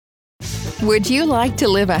Would you like to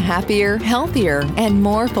live a happier, healthier, and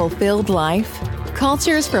more fulfilled life?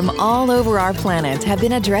 Cultures from all over our planet have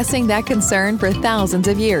been addressing that concern for thousands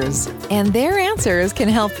of years, and their answers can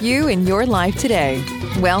help you in your life today.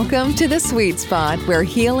 Welcome to The Sweet Spot, where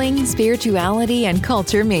healing, spirituality, and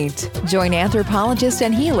culture meet. Join anthropologist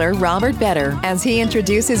and healer Robert Vetter as he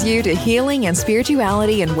introduces you to healing and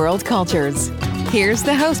spirituality in world cultures. Here's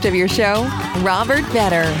the host of your show, Robert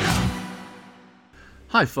Vetter.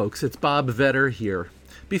 Hi folks, it's Bob Vetter here.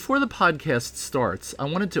 Before the podcast starts, I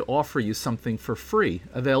wanted to offer you something for free,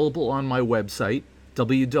 available on my website,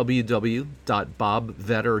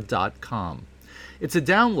 www.bobvetter.com. It's a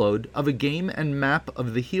download of a game and map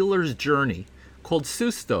of the healer's journey called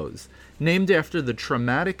Sustos, named after the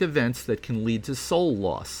traumatic events that can lead to soul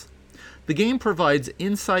loss. The game provides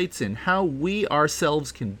insights in how we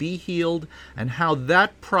ourselves can be healed and how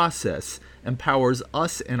that process empowers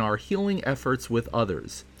us in our healing efforts with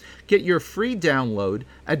others. Get your free download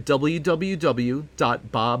at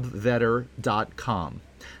www.bobvetter.com.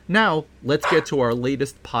 Now, let's get to our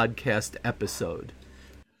latest podcast episode.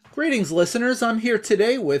 Greetings, listeners. I'm here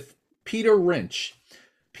today with Peter Rinch.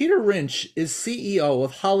 Peter Rinch is CEO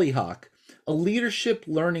of Hollyhock, a leadership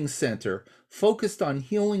learning center focused on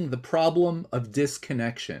healing the problem of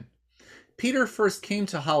disconnection. Peter first came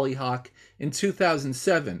to Hollyhock in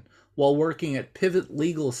 2007 while working at Pivot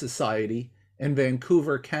Legal Society in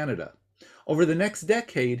Vancouver, Canada. Over the next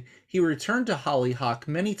decade, he returned to Hollyhock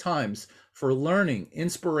many times for learning,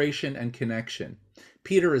 inspiration, and connection.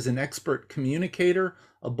 Peter is an expert communicator,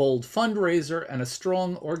 a bold fundraiser, and a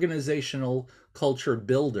strong organizational culture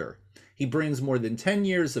builder. He brings more than 10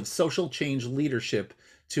 years of social change leadership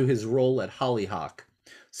to his role at Hollyhock.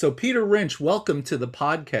 So Peter Rinch, welcome to the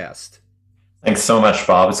podcast. Thanks so much,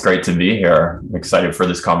 Bob. It's great to be here. I'm excited for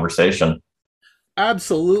this conversation.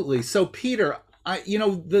 Absolutely. So Peter,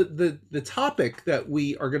 the topic that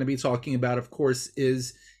we are going to be talking about, of course,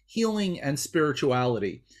 is healing and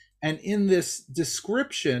spirituality. And in this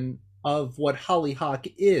description of what Hollyhock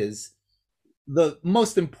is, the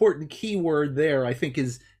most important key word there, I think,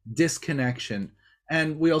 is disconnection.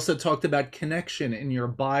 And we also talked about connection in your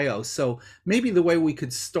bio. So maybe the way we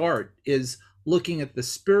could start is looking at the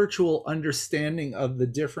spiritual understanding of the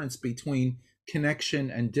difference between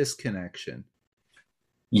connection and disconnection.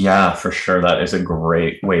 Yeah, for sure. That is a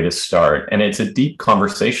great way to start. And it's a deep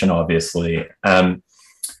conversation, obviously. I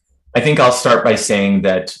think I'll start by saying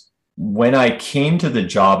that when I came to the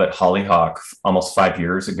job at Hollyhock almost 5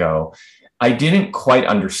 years ago, I didn't quite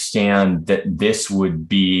understand that this would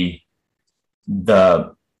be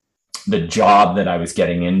the job that I was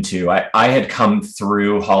getting into. I had come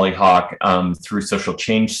through Hollyhock, through social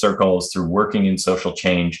change circles, through working in social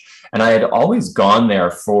change, and I had always gone there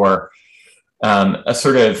for a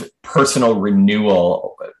sort of personal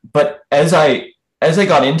renewal. But as I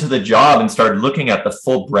got into the job and started looking at the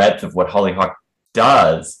full breadth of what Hollyhock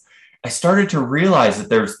does, I started to realize that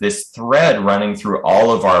there's this thread running through all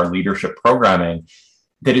of our leadership programming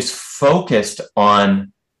that is focused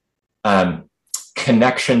on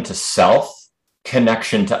connection to self,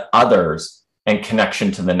 connection to others, and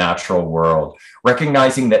connection to the natural world,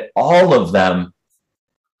 recognizing that all of them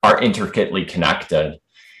are intricately connected.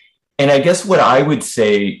 And I guess what I would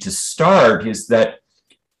say to start is that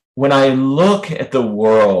when I look at the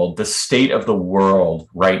world, the state of the world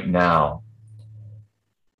right now,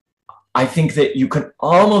 I think that you can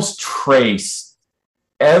almost trace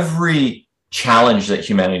every challenge that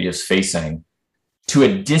humanity is facing to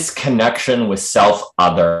a disconnection with self,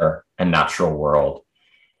 other, and natural world.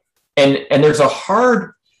 And there's a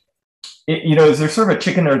hard, there's sort of a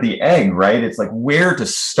chicken or the egg, right? It's like where to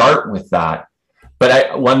start with that.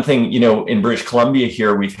 But one thing, in British Columbia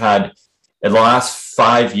here, we've had, in the last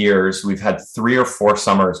 5 years, we've had 3 or 4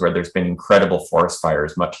 summers where there's been incredible forest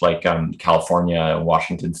fires, much like California,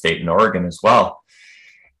 Washington State, and Oregon as well.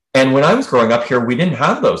 And when I was growing up here, we didn't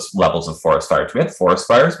have those levels of forest fires. We had forest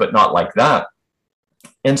fires, but not like that.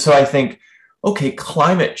 And so I think, okay,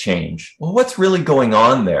 climate change. Well, what's really going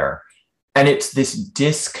on there? And it's this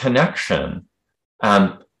disconnection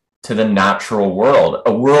to the natural world,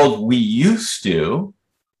 a world we used to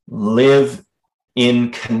live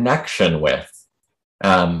in connection with.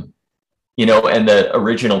 And the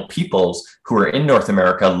original peoples who were in North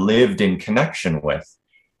America lived in connection with.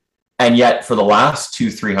 And yet for the last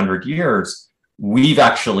 200-300 years, we've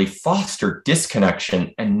actually fostered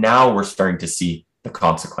disconnection, and now we're starting to see the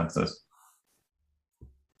consequences.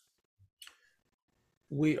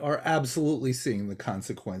 We are absolutely seeing the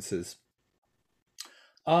consequences.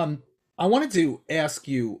 I wanted to ask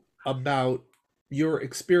you about your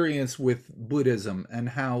experience with Buddhism and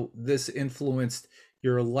how this influenced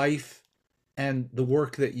your life and the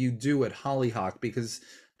work that you do at Hollyhock, because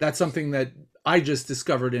that's something that I just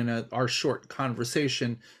discovered in our short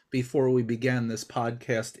conversation before we began this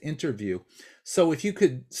podcast interview. So if you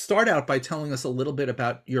could start out by telling us a little bit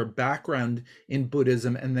about your background in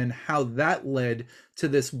Buddhism and then how that led to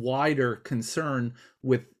this wider concern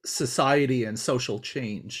with society and social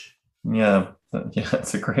change. Yeah,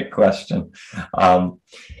 that's a great question.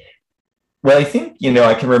 Well, I think,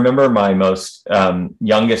 I can remember my most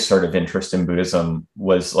youngest sort of interest in Buddhism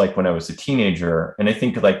was like when I was a teenager. And I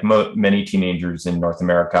think like many teenagers in North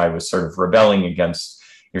America, I was sort of rebelling against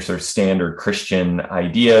your sort of standard Christian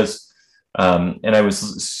ideas. And I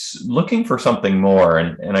was looking for something more,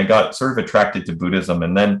 and I got sort of attracted to Buddhism.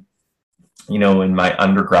 And then, in my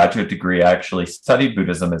undergraduate degree, I actually studied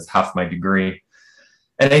Buddhism as half my degree.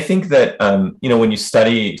 And I think that, when you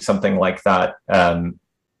study something like that,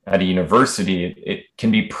 at a university, it can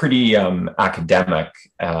be pretty academic.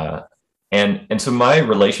 And so my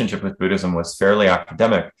relationship with Buddhism was fairly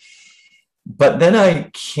academic. But then I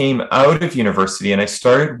came out of university and I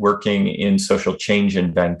started working in social change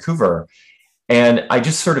in Vancouver. And I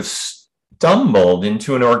just sort of stumbled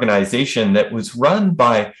into an organization that was run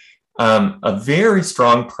by a very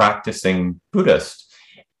strong practicing Buddhist.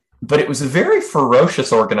 But it was a very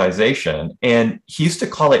ferocious organization. And he used to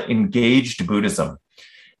call it engaged Buddhism.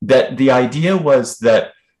 That the idea was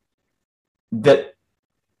that the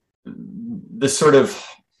sort of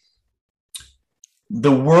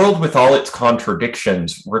the world with all its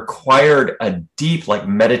contradictions required a deep, like,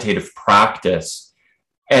 meditative practice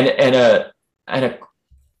and a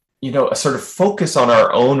sort of focus on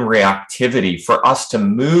our own reactivity for us to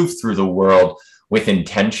move through the world with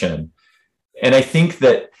intention. And I think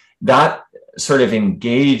that sort of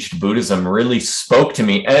engaged Buddhism really spoke to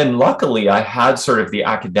me. And luckily, I had sort of the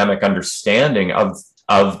academic understanding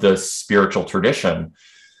of the spiritual tradition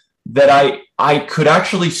that I could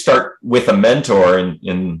actually start with a mentor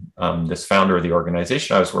in this founder of the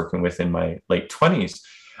organization I was working with in my late 20s.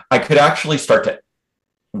 I could actually start to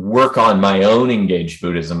work on my own engaged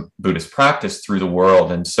Buddhist practice through the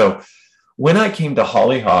world. And so when I came to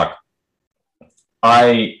Hollyhock,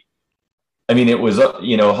 it was,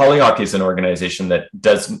 Hollyhock is an organization that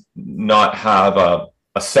does not have a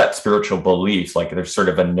set spiritual belief, like there's sort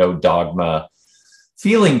of a no dogma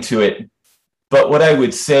feeling to it. But what I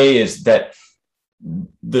would say is that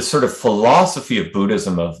the sort of philosophy of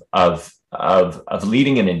Buddhism of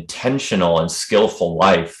leading an intentional and skillful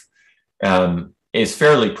life is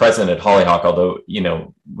fairly present at Hollyhock, although,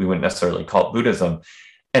 we wouldn't necessarily call it Buddhism.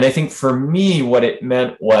 And I think for me, what it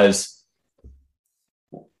meant was,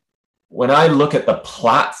 when I look at the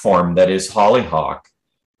platform that is Hollyhock,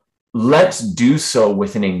 let's do so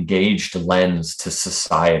with an engaged lens to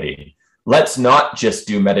society. Let's not just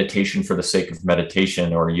do meditation for the sake of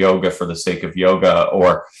meditation or yoga for the sake of yoga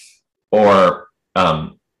or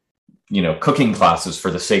cooking classes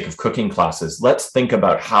for the sake of cooking classes. Let's think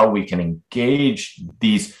about how we can engage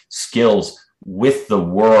these skills with the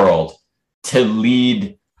world to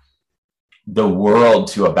lead the world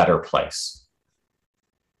to a better place.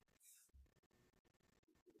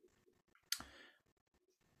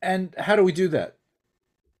 And how do we do that?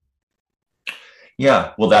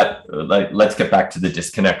 Yeah, well, let's get back to the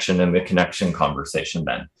disconnection and the connection conversation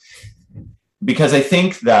then. Because I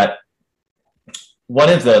think that one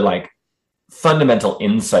of the fundamental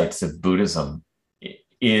insights of Buddhism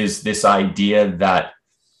is this idea that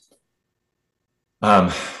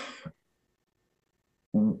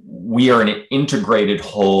we are an integrated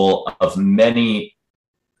whole of many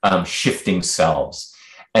shifting selves.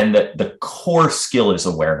 And that the core skill is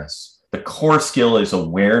awareness. The core skill is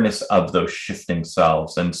awareness of those shifting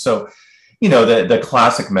selves. And so, the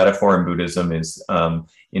classic metaphor in Buddhism is,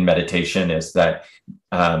 in meditation, is that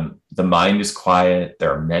the mind is quiet.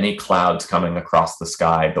 There are many clouds coming across the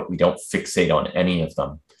sky, but we don't fixate on any of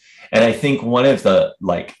them. And I think one of the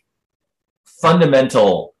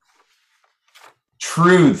fundamental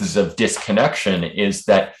truths of disconnection is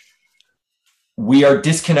that we are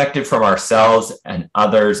disconnected from ourselves and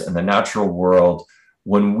others and the natural world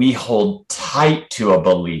when we hold tight to a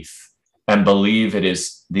belief and believe it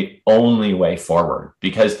is the only way forward.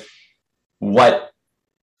 Because what,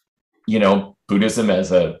 Buddhism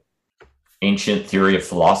as a ancient theory of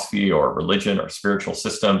philosophy or religion or spiritual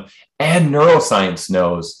system and neuroscience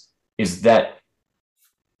knows is that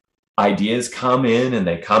ideas come in and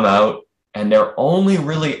they come out, and they're only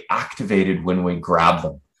really activated when we grab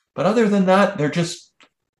them. But other than that, they're just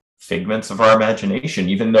figments of our imagination,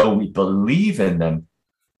 even though we believe in them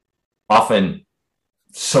often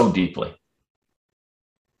so deeply.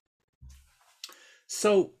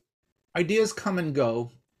 So ideas come and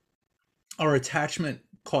go. our attachment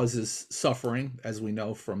causes suffering, as we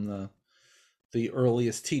know from the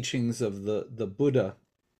earliest teachings of the Buddha.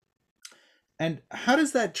 And how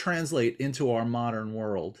does that translate into our modern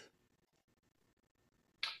world?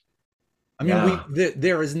 I mean,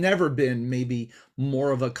 there has never been maybe more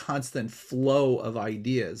of a constant flow of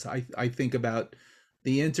ideas. I think about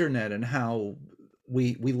the internet and how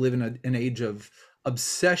we live in an age of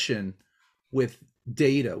obsession with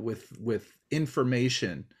data, with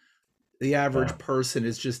information. The average person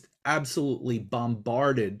is just absolutely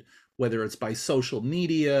bombarded, whether it's by social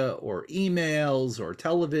media or emails or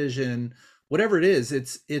television, whatever it is.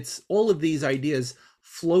 It's all of these ideas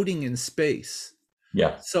floating in space.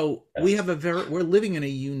 Yeah. So we're living in a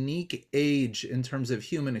unique age in terms of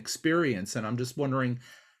human experience, and I'm just wondering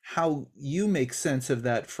how you make sense of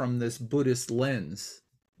that from this Buddhist lens.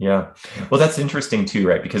 Yeah. Well, that's interesting too,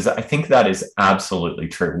 right? Because I think that is absolutely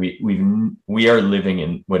true. We are living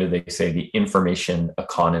in, what do they say, the information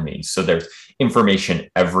economy. So there's information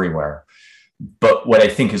everywhere. But what I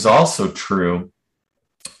think is also true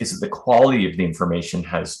is that the quality of the information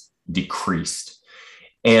has decreased.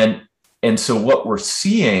 And so what we're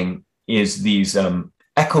seeing is these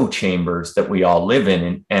echo chambers that we all live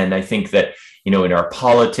in. And I think that, in our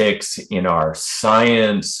politics, in our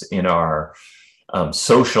science, in our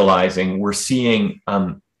socializing, we're seeing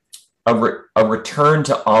a return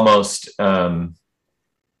to almost,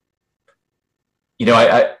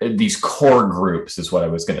 these core groups is what I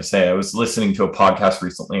was going to say. I was listening to a podcast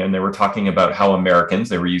recently, and they were talking about how Americans,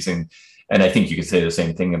 they were using, and I think you could say the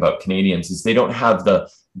same thing about Canadians, is they don't have the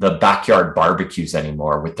backyard barbecues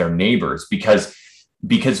anymore with their neighbors because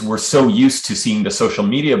we're so used to seeing the social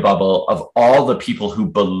media bubble of all the people who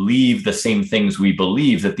believe the same things we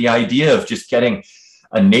believe, that the idea of just getting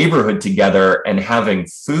a neighborhood together and having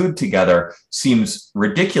food together seems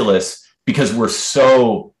ridiculous because we're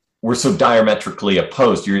so diametrically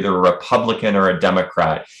opposed. You're either a Republican or a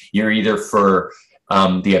Democrat. You're either for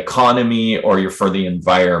the economy or you're for the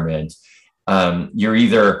environment. You're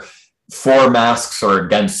either for masks or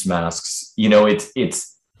against masks.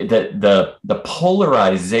 It's the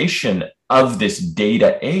polarization of this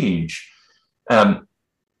data age.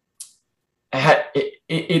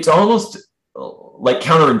 It's almost like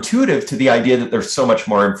counterintuitive to the idea that there's so much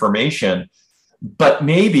more information, but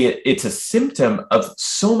maybe it's a symptom of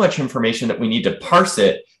so much information that we need to parse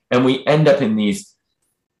it, and we end up in these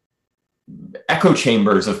echo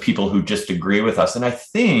chambers of people who just agree with us. And I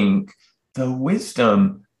think the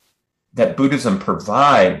wisdom that Buddhism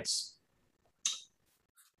provides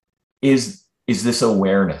is this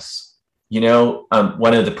awareness.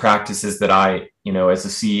 One of the practices that I, as a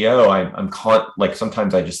CEO, I'm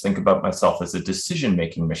sometimes I just think about myself as a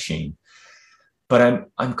decision-making machine, but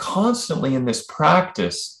I'm constantly in this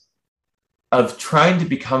practice of trying to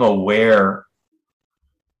become aware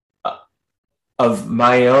of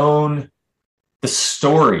the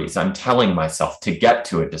stories I'm telling myself to get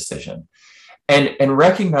to a decision, and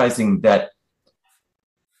recognizing that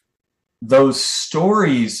those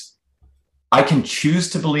stories, I can choose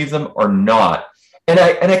to believe them or not. And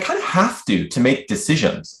I kind of have to make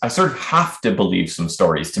decisions. I sort of have to believe some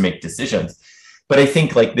stories to make decisions. But I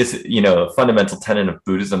think like this, a fundamental tenet of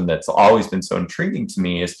Buddhism that's always been so intriguing to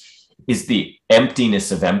me is the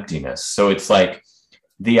emptiness of emptiness. So it's like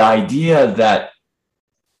the idea that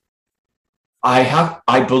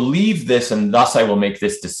I believe this and thus I will make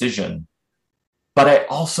this decision. But I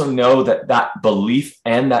also know that belief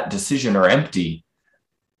and that decision are empty.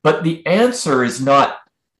 But the answer is not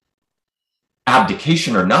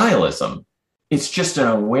abdication or nihilism. It's just an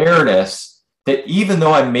awareness that even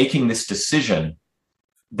though I'm making this decision,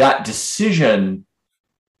 that decision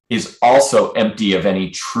is also empty of any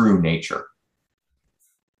true nature.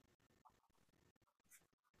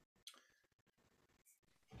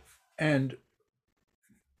 And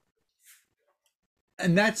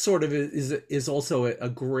that sort of is also a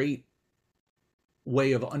great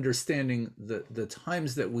way of understanding the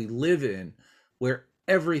times that we live in, where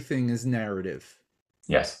everything is narrative.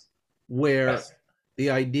 Yes. Where the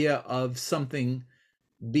idea of something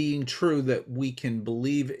being true that we can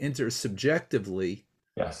believe intersubjectively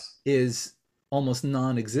is almost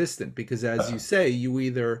non-existent, because as you say,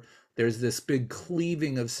 there's this big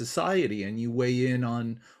cleaving of society and you weigh in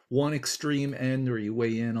on one extreme end or you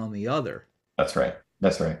weigh in on the other. That's right.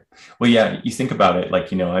 Well, yeah, you think about it,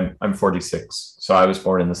 like, I'm 46, so I was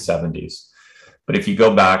born in the 70s. But if you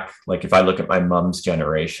go back, like if I look at my mom's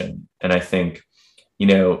generation, and I think,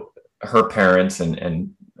 her parents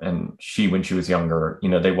and she, when she was younger,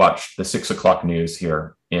 they watched the 6 o'clock news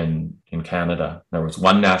here in Canada. There was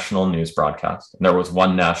one national news broadcast, and there was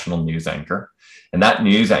one national news anchor, and that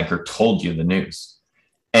news anchor told you the news.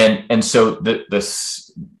 And so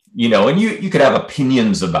this, and you could have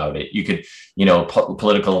opinions about it. You could,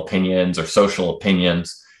 political opinions or social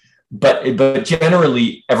opinions, but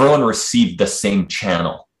generally everyone received the same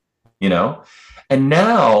channel, And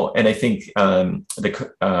now, and I think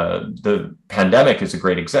the pandemic is a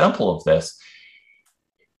great example of this.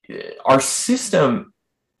 Our system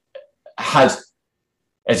has,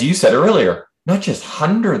 as you said earlier, not just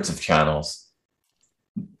hundreds of channels,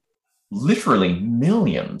 literally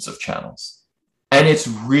millions of channels. And it's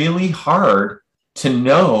really hard to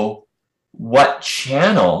know what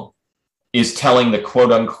channel is telling the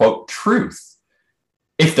quote unquote truth,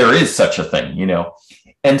 if there is such a thing,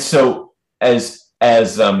 And so as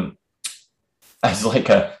like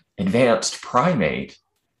a advanced primate,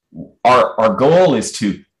 our goal is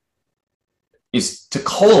to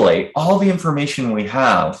collate all the information we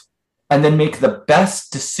have and then make the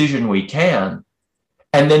best decision we can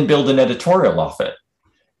and then build an editorial off it.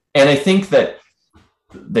 And I think that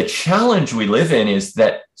the challenge we live in is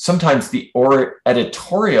that sometimes the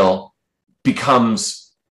editorial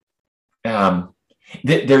becomes,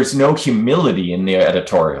 there's no humility in the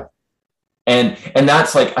editorial. And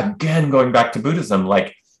that's like, again, going back to Buddhism,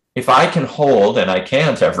 like if I can hold, and I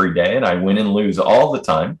can't every day, and I win and lose all the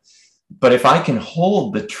time, but if I can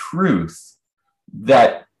hold the truth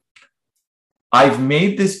that I've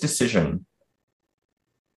made this decision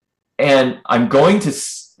and I'm going to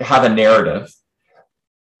have a narrative,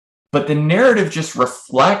 but the narrative just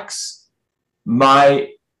reflects my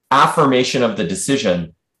affirmation of the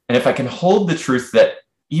decision. And if I can hold the truth that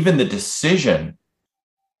even the decision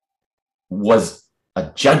was a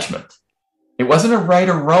judgment, it wasn't a right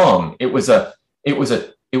or wrong. It was a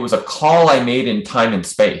call I made in time and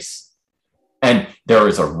space. And there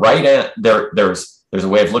is a right, there's a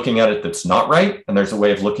way of looking at it that's not right, and there's a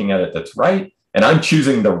way of looking at it that's right. And I'm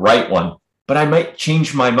choosing the right one, but I might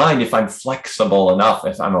change my mind if I'm flexible enough,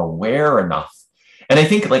 if I'm aware enough. And I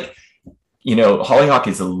think Hollyhock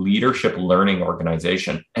is a leadership learning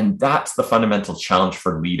organization. And that's the fundamental challenge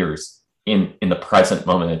for leaders in the present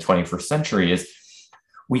moment in the 21st century is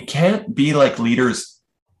we can't be like leaders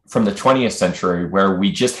from the 20th century where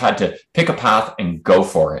we just had to pick a path and go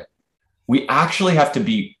for it. We actually have to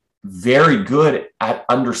be very good at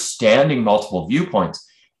understanding multiple viewpoints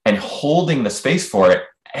and holding the space for it,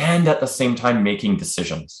 and at the same time making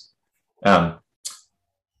decisions. And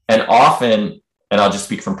often, and I'll just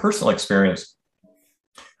speak from personal experience,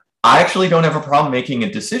 I actually don't have a problem making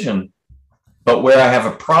a decision, but where I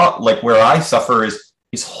have where I suffer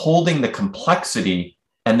is holding the complexity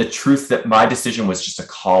and the truth that my decision was just a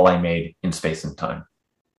call I made in space and time.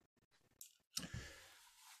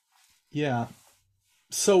 Yeah.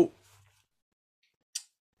 So,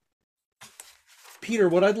 Peter,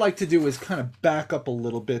 what I'd like to do is kind of back up a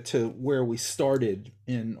little bit to where we started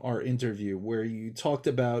in our interview, where you talked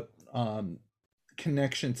about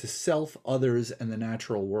connection to self, others, and the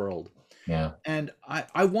natural world. Yeah. And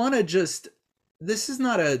I want to just, this is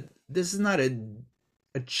not a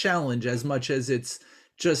challenge as much as it's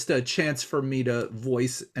just a chance for me to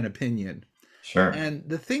voice an opinion. Sure. And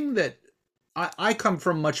the thing that I come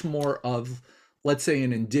from much more of, let's say,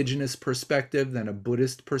 an indigenous perspective than a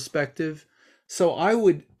Buddhist perspective. So I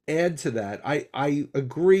would add to that. I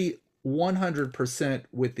agree 100%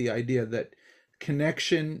 with the idea that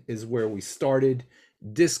connection is where we started.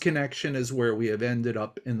 Disconnection is where we have ended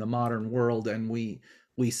up in the modern world, and we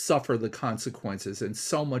suffer the consequences. And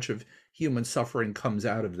so much of human suffering comes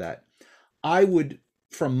out of that. I would,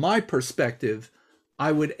 from my perspective,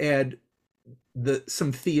 I would add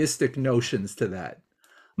some theistic notions to that.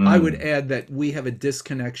 I would add that we have a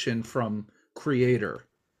disconnection from Creator.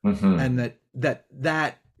 Mm-hmm. And that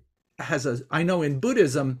has I know in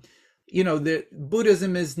Buddhism,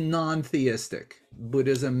 Buddhism is non-theistic.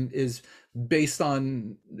 Buddhism is based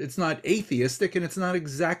on, it's not atheistic and it's not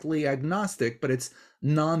exactly agnostic, but it's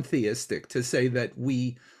non-theistic, to say that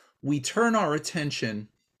we turn our attention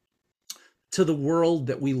to the world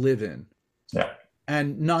that we live in. Yeah.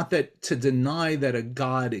 And not that to deny that a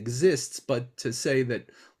God exists, but to say that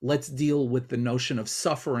let's deal with the notion of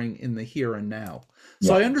suffering in the here and now.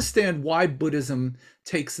 So I understand why Buddhism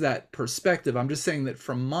takes that perspective. I'm just saying that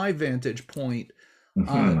from my vantage point,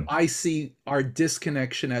 I see our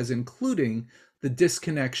disconnection as including the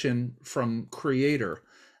disconnection from Creator.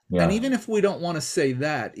 Yeah. And even if we don't want to say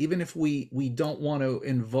that, even if we don't want to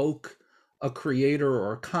invoke a Creator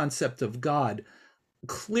or a concept of God,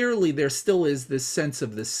 clearly there still is this sense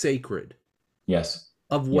of the sacred. Yes.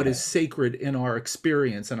 Of what is sacred in our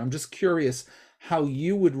experience. And I'm just curious how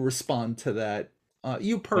you would respond to that.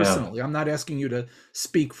 You personally, I'm not asking you to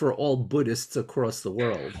speak for all Buddhists across the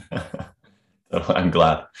world. I'm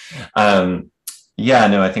glad. Yeah,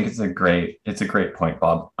 no, I think it's a great point,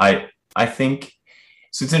 Bob. I think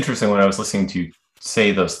so. It's interesting when I was listening to you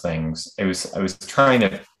say those things. I was trying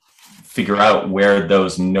to figure out where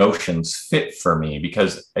those notions fit for me,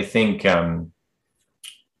 because I think, and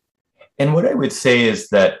what I would say is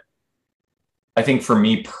that I think for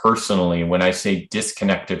me personally, when I say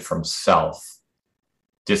disconnected from self,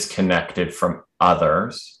 disconnected from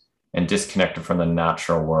others, and disconnected from the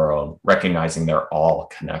natural world, recognizing they're all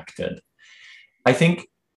connected, I think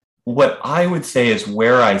what I would say is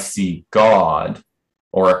where I see God,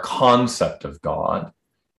 or a concept of God,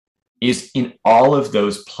 is in all of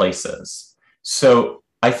those places. So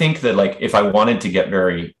I think that, like, if I wanted to get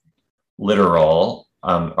very literal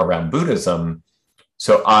around Buddhism,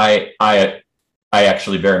 so I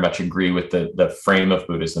actually very much agree with the frame of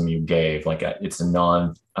Buddhism you gave. Like, it's a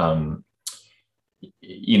non,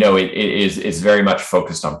 it is very much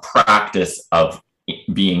focused on practice of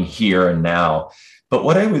being here and now. But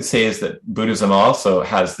what I would say is that Buddhism also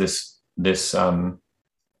has this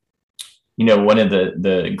one of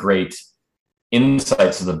the great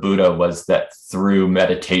insights of the Buddha was that through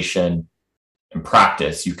meditation and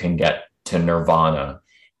practice, you can get to nirvana.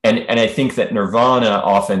 And I think that nirvana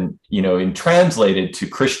often, in translated to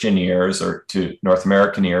Christian ears, or to North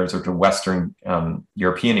American ears, or to Western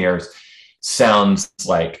European ears, sounds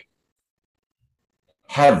like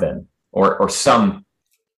heaven or some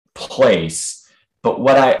place. But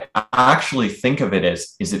what I actually think of it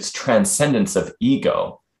as is its transcendence of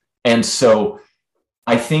ego. And so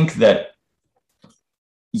I think that,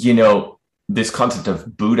 this concept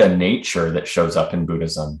of Buddha nature that shows up in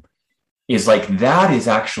Buddhism is like, that is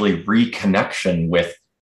actually reconnection with,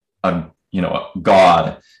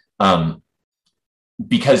 God,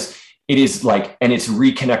 because it is like, and it's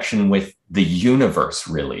reconnection with the universe,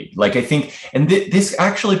 really. Like, I think, and this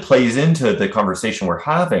actually plays into the conversation we're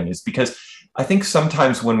having, is because I think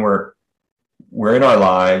sometimes when we're in our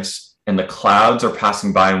lives and the clouds are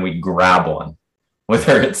passing by and we grab one,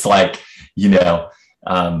 whether it's like,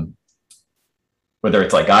 whether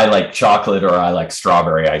it's like, I like chocolate or I like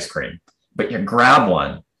strawberry ice cream, but you grab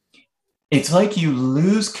one, it's like you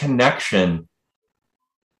lose connection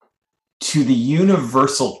to the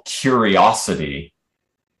universal curiosity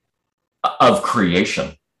of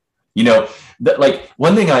creation. Like,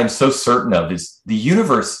 one thing I'm so certain of is the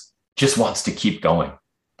universe just wants to keep going.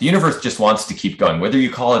 The universe just wants to keep going, whether you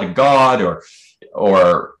call it a god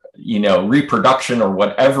or reproduction or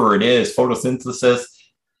whatever it is, photosynthesis.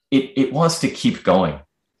 It wants to keep going.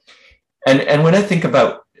 And when I think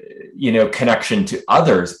about, connection to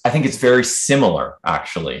others, I think it's very similar,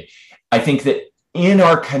 actually. I think that in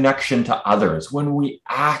our connection to others, when we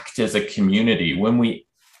act as a community, when we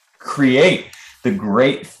create the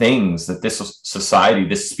great things that this society,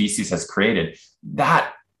 this species has created,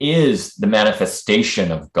 that is the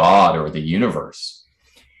manifestation of God or the universe.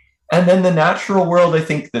 And then the natural world, I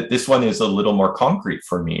think that this one is a little more concrete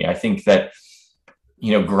for me. I think that,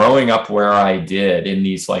 growing up where I did in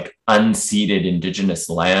these like unceded indigenous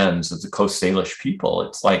lands of the Coast Salish people,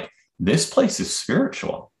 it's like, this place is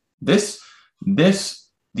spiritual. These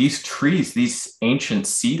trees, these ancient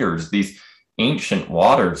cedars, these ancient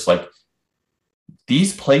waters, like,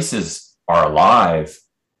 these places are alive.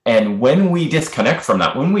 And when we disconnect from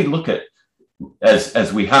that, when we look at,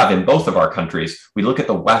 as we have in both of our countries, we look at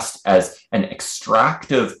the West as an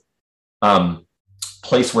extractive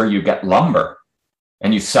place where you get lumber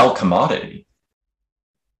and you sell commodity.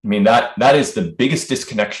 I mean, that is the biggest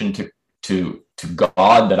disconnection to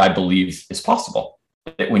God that I believe is possible.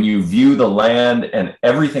 That when you view the land and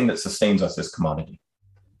everything that sustains us as commodity.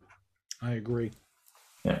 I agree.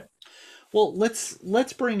 Yeah. Well,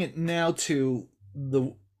 let's bring it now to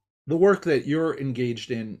the work that you're engaged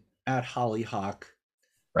in at Hollyhock,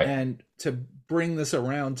 right? And to bring this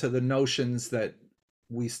around to the notions that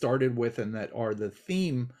we started with and that are the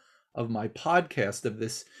theme of my podcast, of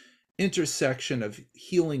this intersection of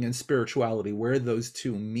healing and spirituality, where those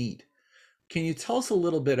two meet. Can you tell us a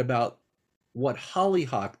little bit about what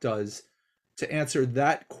Hollyhock does to answer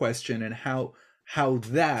that question, and how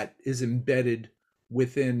that is embedded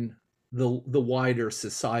within the wider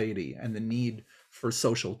society and the need for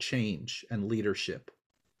social change and leadership?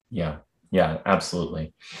 Yeah,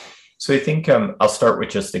 absolutely. So I think I'll start with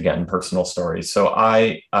just, again, personal stories. So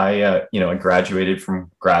I graduated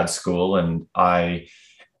from grad school, and I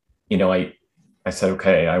said,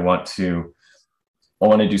 okay, I want to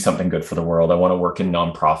do something good for the world. I want to work in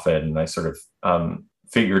nonprofit. And I sort of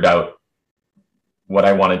figured out what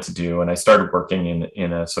I wanted to do. And I started working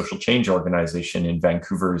in a social change organization in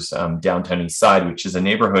Vancouver's downtown east side, which is a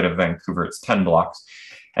neighborhood of Vancouver. It's 10 blocks.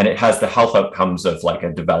 And it has the health outcomes of like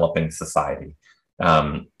a developing society.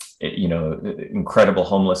 Incredible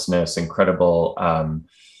homelessness, incredible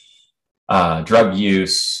drug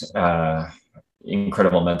use,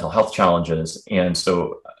 incredible mental health challenges. And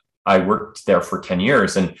so I worked there for 10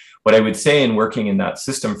 years. And what I would say in working in that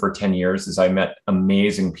system for 10 years is I met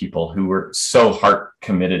amazing people who were so heart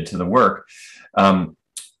committed to the work, but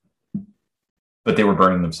they were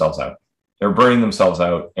burning themselves out. They were burning themselves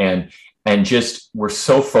out and just were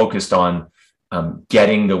so focused on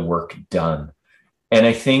getting the work done. And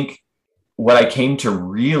I think what I came to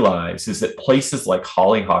realize is that places like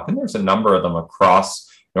Hollyhock, and there's a number of them across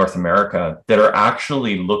North America, that are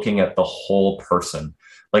actually looking at the whole person.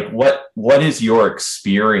 Like what is your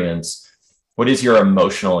experience? What is your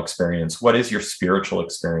emotional experience? What is your spiritual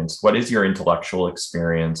experience? What is your intellectual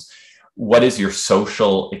experience? What is your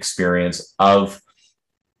social experience of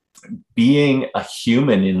being a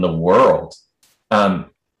human in the world?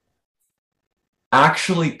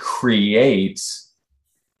 Actually creates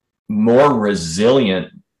more resilient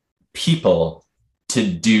people to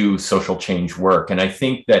do social change work. And I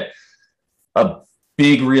think that a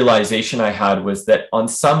big realization I had was that on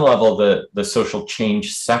some level, the social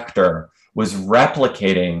change sector was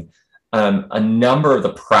replicating a number of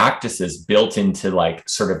the practices built into like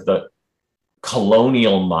sort of the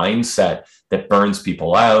colonial mindset that burns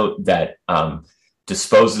people out, that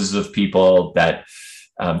disposes of people, that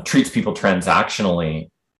treats people transactionally.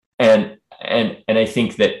 And I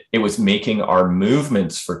think that it was making our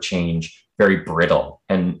movements for change very brittle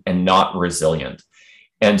and not resilient.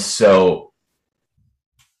 And so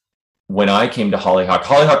when I came to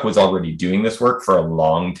Hollyhock was already doing this work for a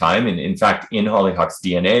long time. And in fact, in Hollyhock's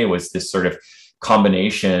DNA was this sort of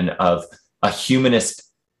combination of a humanist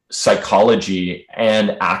psychology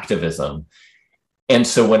and activism. And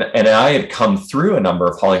so I had come through a number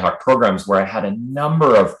of Hollyhock programs where I had a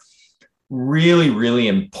number of really, really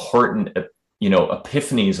important,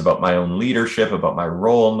 epiphanies about my own leadership, about my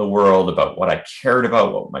role in the world, about what I cared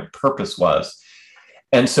about, what my purpose was.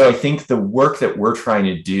 And so I think the work that we're trying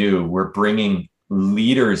to do, we're bringing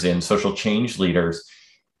leaders in, social change leaders,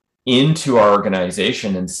 into our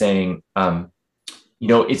organization and saying,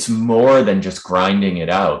 it's more than just grinding it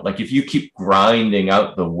out. Like if you keep grinding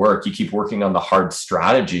out the work, you keep working on the hard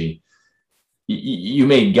strategy, you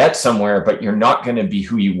may get somewhere, but you're not going to be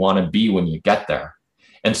who you want to be when you get there.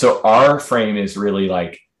 And so our frame is really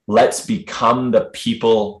like, let's become the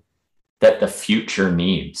people that the future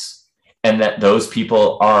needs. And that those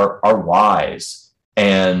people are wise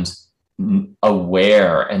and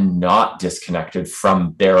aware and not disconnected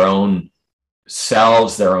from their own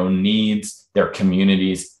selves, their own needs, their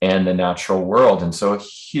communities, and the natural world. And so a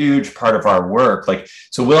huge part of our work,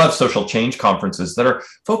 so we'll have social change conferences that are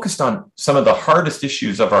focused on some of the hardest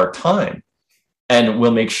issues of our time. And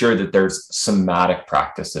we'll make sure that there's somatic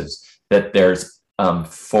practices, that there's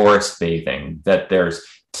forest bathing, that there's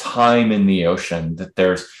time in the ocean, that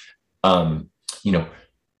there's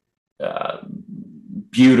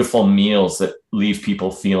beautiful meals that leave people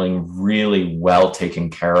feeling really well taken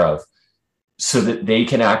care of, so that they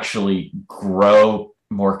can actually grow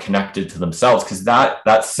more connected to themselves. Because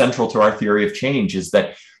that's central to our theory of change, is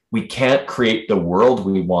that we can't create the world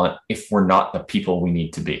we want if we're not the people we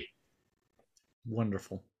need to be.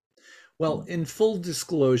 Wonderful. Well, in full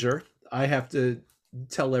disclosure, I have to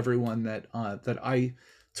tell everyone that I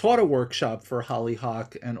taught a workshop for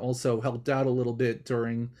Hollyhock and also helped out a little bit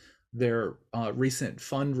during their recent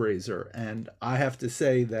fundraiser. And I have to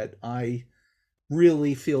say that I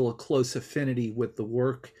really feel a close affinity with the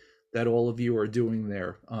work that all of you are doing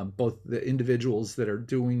there, both the individuals that are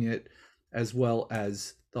doing it, as well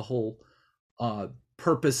as the whole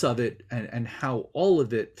purpose of it, and how all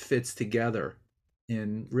of it fits together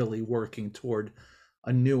in really working toward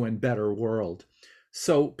a new and better world.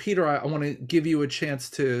 So, Peter, I want to give you a chance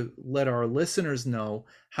to let our listeners know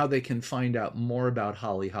how they can find out more about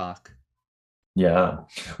Hollyhock. Yeah.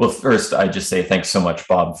 Well, first, I just say thanks so much,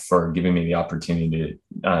 Bob, for giving me the opportunity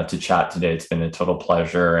to chat today. It's been a total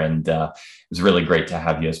pleasure, and it was really great to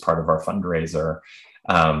have you as part of our fundraiser.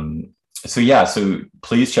 So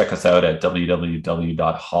please check us out at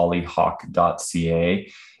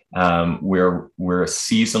www.hollyhock.ca. We're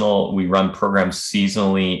seasonal. We run programs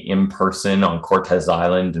seasonally in person on Cortes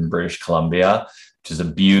Island in British Columbia, which is a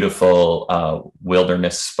beautiful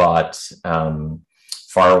wilderness spot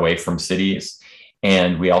far away from cities.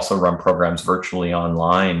 And we also run programs virtually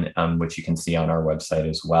online, which you can see on our website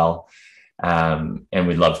as well. And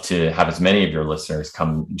we'd love to have as many of your listeners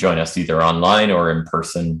come join us either online or in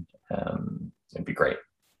person. It'd be great.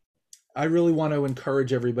 I really want to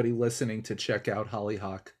encourage everybody listening to check out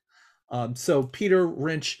Hollyhock. So Peter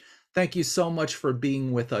Rinch, thank you so much for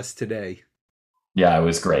being with us today. Yeah, it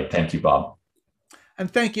was great. Thank you, Bob.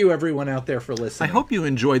 And thank you everyone out there for listening. I hope you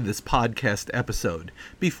enjoyed this podcast episode.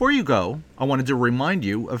 Before you go, I wanted to remind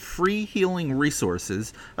you of free healing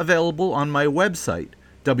resources available on my website,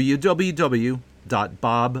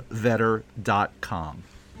 www.bobvetter.com.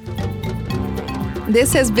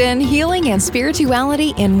 This has been Healing and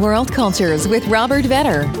Spirituality in World Cultures with Robert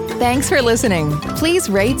Vetter. Thanks for listening. Please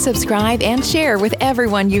rate, subscribe, and share with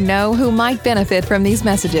everyone you know who might benefit from these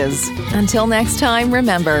messages. Until next time,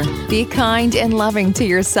 remember, be kind and loving to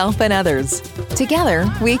yourself and others. Together,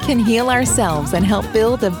 we can heal ourselves and help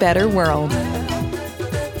build a better world.